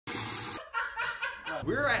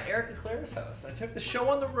We're at Eric and Claire's house. I took the show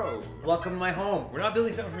on the road. Welcome to my home. We're not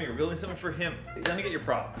building something for me, we're building something for him. Let me get your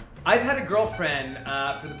prop. I've had a girlfriend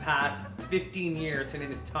for the past 15 years. Her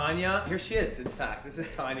name is Tanya. Here she is, in fact. This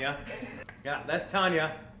is Tanya. Yeah, that's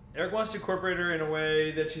Tanya. Eric wants to incorporate her in a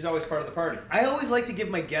way that she's always part of the party. I always like to give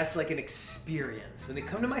my guests like an experience. When they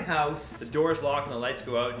come to my house, the door's locked and the lights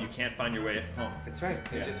go out and you can't find your way home. That's right.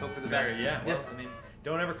 You just hope for the best. Yeah, well, I mean,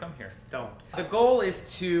 don't ever come here. Don't. The goal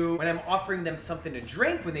is to, when I'm offering them something to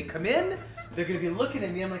drink, when they come in, they're gonna be looking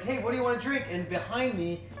at me. I'm like, hey, what do you want to drink? And behind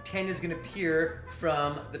me, Tanya's gonna appear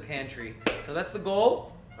from the pantry. So that's the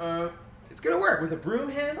goal. It's gonna work with a broom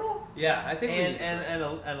handle. Yeah, I think. And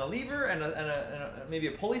a lever and maybe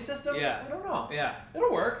a pulley system. Yeah, I don't know. Yeah,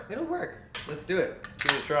 it'll work. It'll work. Let's do it.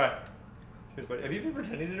 Give it a try. Cheers, buddy. Have you been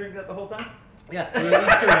pretending to drink that the whole time? Yeah.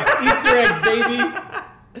 Easter eggs, baby.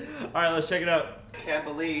 All right, let's check it out. Can't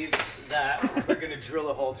believe that we're gonna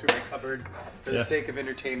drill a hole through my cupboard for the sake of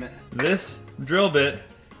entertainment. This drill bit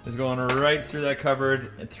is going right through that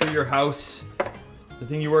cupboard and through your house. The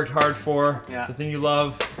thing you worked hard for. Yeah. The thing you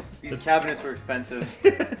love. These cabinets were expensive.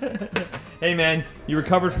 Hey man, you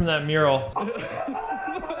recovered from that mural. God,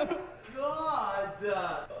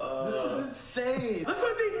 this is insane. Look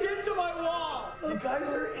what they did to my wall. You guys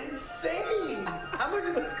are insane. How much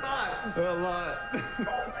did this cost? A lot.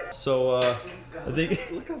 So I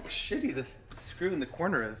think. Look how shitty this screw in the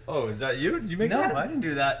corner is. Oh, is that you? Did you make that? No, I didn't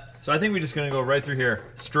do that. So I think we're just gonna go right through here,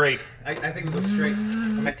 straight. I think we go straight.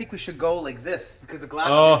 I think we should go like this because the glass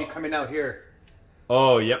is gonna be coming out here.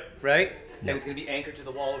 Oh, yep. Right? Yep. And it's gonna be anchored to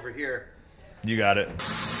the wall over here. You got it.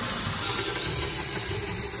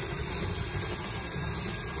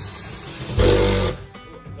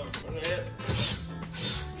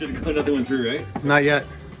 Didn't go another one through, right? Not yet.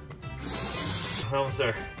 Almost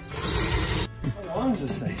there. How long is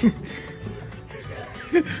this thing?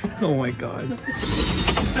 Oh my god.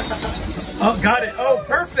 Oh, got it. Oh,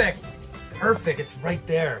 perfect. Perfect. It's right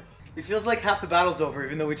there. It feels like half the battle's over,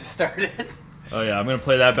 even though we just started. Oh yeah, I'm gonna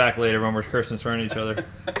play that back later when we're cursing in front of each other.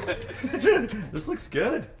 This looks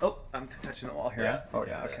good. Oh, I'm touching the wall here. Yeah? Oh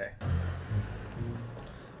yeah, okay.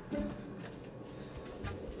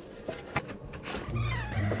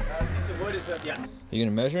 Piece of wood is up, yeah. You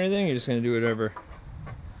gonna measure anything? Or you're just gonna do whatever?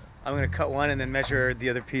 I'm gonna cut one and then measure the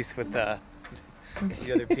other piece with the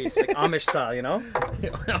other piece, like Amish style, you know?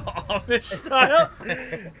 Amish style?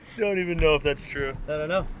 Don't even know if that's true. I don't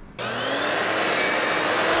know.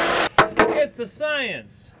 It's a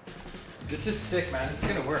science. This is sick, man. This is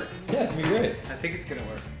gonna work. Yeah, it's gonna be great. I think it's gonna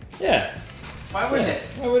work. Yeah. Why wouldn't it?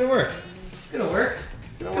 Why would it work? It's gonna work.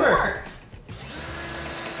 It's gonna work.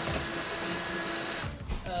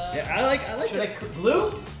 Yeah, I like Should I glue?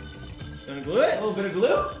 You wanna glue it? A little bit of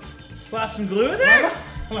glue? Slap some glue in there?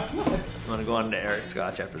 I'm gonna go on to Eric's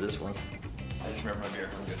Scotch after this one. I just remember my beer.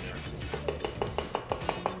 I'm good there.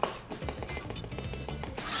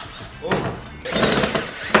 Oh.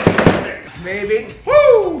 Maybe.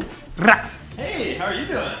 Woo! Hey, how are you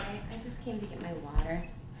doing? I just came to get my water.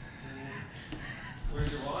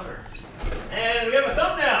 Where's your water? And we have a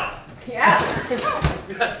thumbnail! Yeah.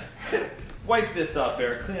 Wipe this up,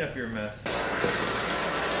 Eric. Clean up your mess.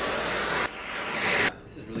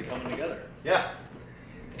 This is really coming together. Yeah.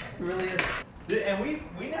 It really is. And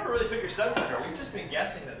we never really took your studs under. We've just been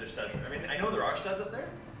guessing that there's studs there. I mean, I know there are studs up there.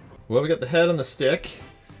 Well, we got the head on the stick.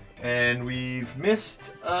 And we've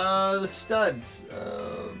missed the studs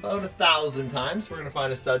about 1,000 times. We're gonna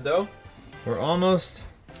find a stud though. We're almost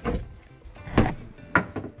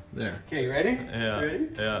there. Okay, you ready? Yeah. You ready?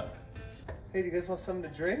 Yeah. Hey, do you guys want something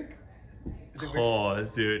to drink? Oh,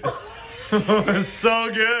 dude. It's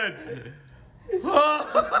so good. It's no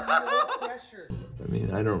pressure. I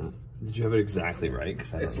mean, I don't. Did you have it exactly right?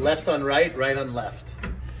 Because it's left on right, right on left.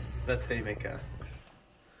 That's how you make a.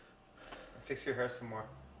 Fix your hair some more.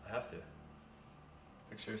 I have to.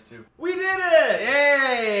 Fix yours too. We did it!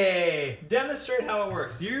 Yay! Demonstrate how it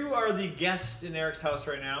works. You are the guest in Eric's house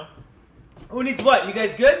right now. Who needs what? You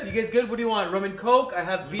guys good? You guys good? What do you want? Rum and Coke? I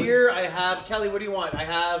have beer. I have Kelly. What do you want? I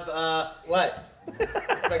have what?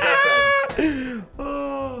 It's my girlfriend.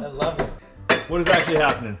 Oh. I love it. What is actually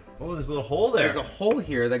happening? Oh, there's a little hole there. There's a hole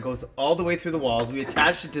here that goes all the way through the walls. We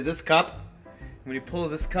attached it to this cup. When you pull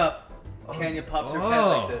this cup, Tanya pops her head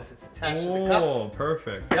like this. It's attached to the cup. Oh,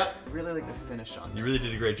 perfect. Yep. I really like the finish on this. You really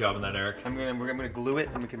did a great job on that, Eric. We're gonna glue it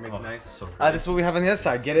and we can make it nice. So this is what we have on the other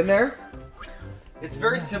side. Get in there. It's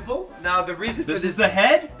very simple. Now the reason for This is the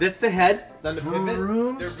head? This is the head on the pivot.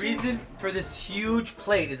 Vroom. The reason for this huge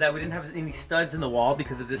plate is that we didn't have any studs in the wall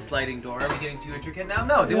because of this sliding door. Are we getting too intricate now?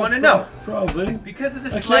 No, they want to know. Probably. Because of the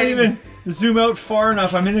I can't sliding. even zoom out far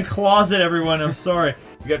enough. I'm in a closet, everyone. I'm sorry.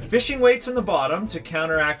 We got fishing weights on the bottom to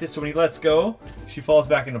counteract it, so when he lets go, she falls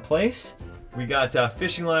back into place. We got a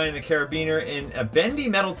fishing line and a carabiner in a bendy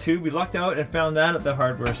metal tube. We lucked out and found that at the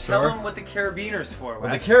hardware store. Tell them what the carabiner's for, Well,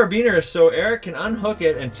 the Wes. carabiner is so Eric can unhook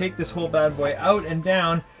it and take this whole bad boy out and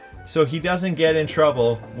down so he doesn't get in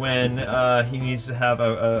trouble when he needs to have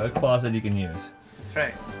a closet he can use. That's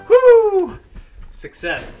right. Woo!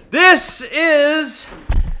 Success. This is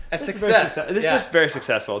A success. This Yeah. is very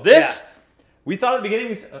successful. This, we thought at the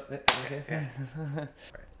beginning, okay.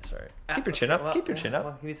 Sorry. Keep your chin up. Well, Keep your chin up.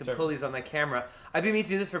 Well, you need some Sorry. pulleys on that camera. I've been meaning to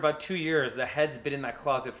do this for about 2 years. The head's been in that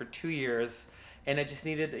closet for 2 years, and I just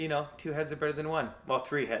needed, you know, 2 heads are better than 1. Well,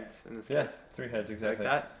 3 heads in this Yes, case. 3 heads Like exactly.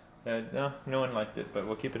 that. No, no one liked it, but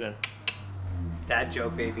we'll keep it in. Dad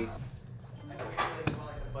joke, baby. I know you want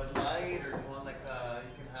like a Bud Light, or you want like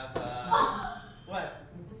you can have what?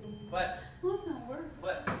 What? What's that word?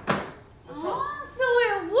 What? What's wrong? Oh, so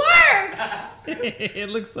it works! It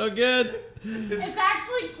looks so good. It's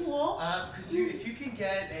actually cool. Because if you can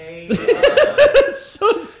get a It's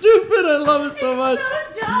so stupid. I love it so much.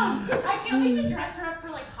 So dumb. I can't wait to dress her up for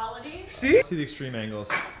like holidays. see? See the extreme angles.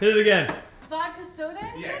 Hit it again. Vodka soda?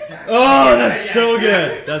 Yeah, exactly. Oh, that's so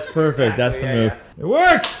good. That's perfect. That's the move. It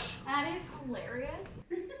works. That is hilarious.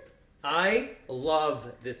 I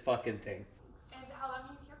love this fucking thing. And how long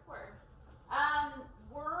are you here for?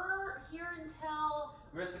 We're here until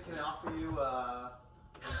Marissa, can I offer you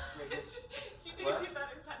wait, this, You didn't What? do that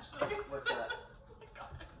intentionally. what's that? Oh my god.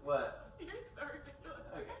 What? You're so ridiculous.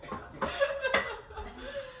 Okay.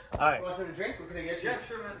 Alright. You want some to drink? What can I get you? Yeah,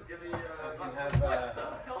 sure, man. Give me You have, what the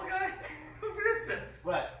hell, guy? What is this?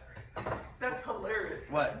 What? That's hilarious.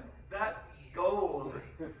 What? That's gold.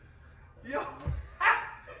 Yo.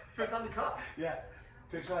 So it's on the cup? Yeah.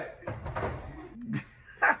 Good try.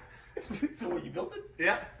 So what, you built it?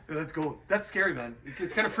 Yeah. That's gold. That's scary, man.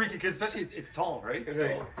 It's kind of freaky because especially it's tall, right? Okay. So,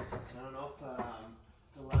 I don't know if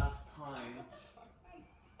the last time.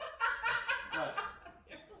 What?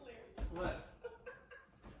 What?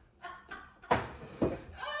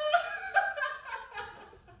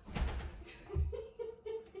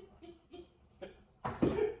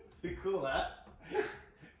 Pretty cool, huh?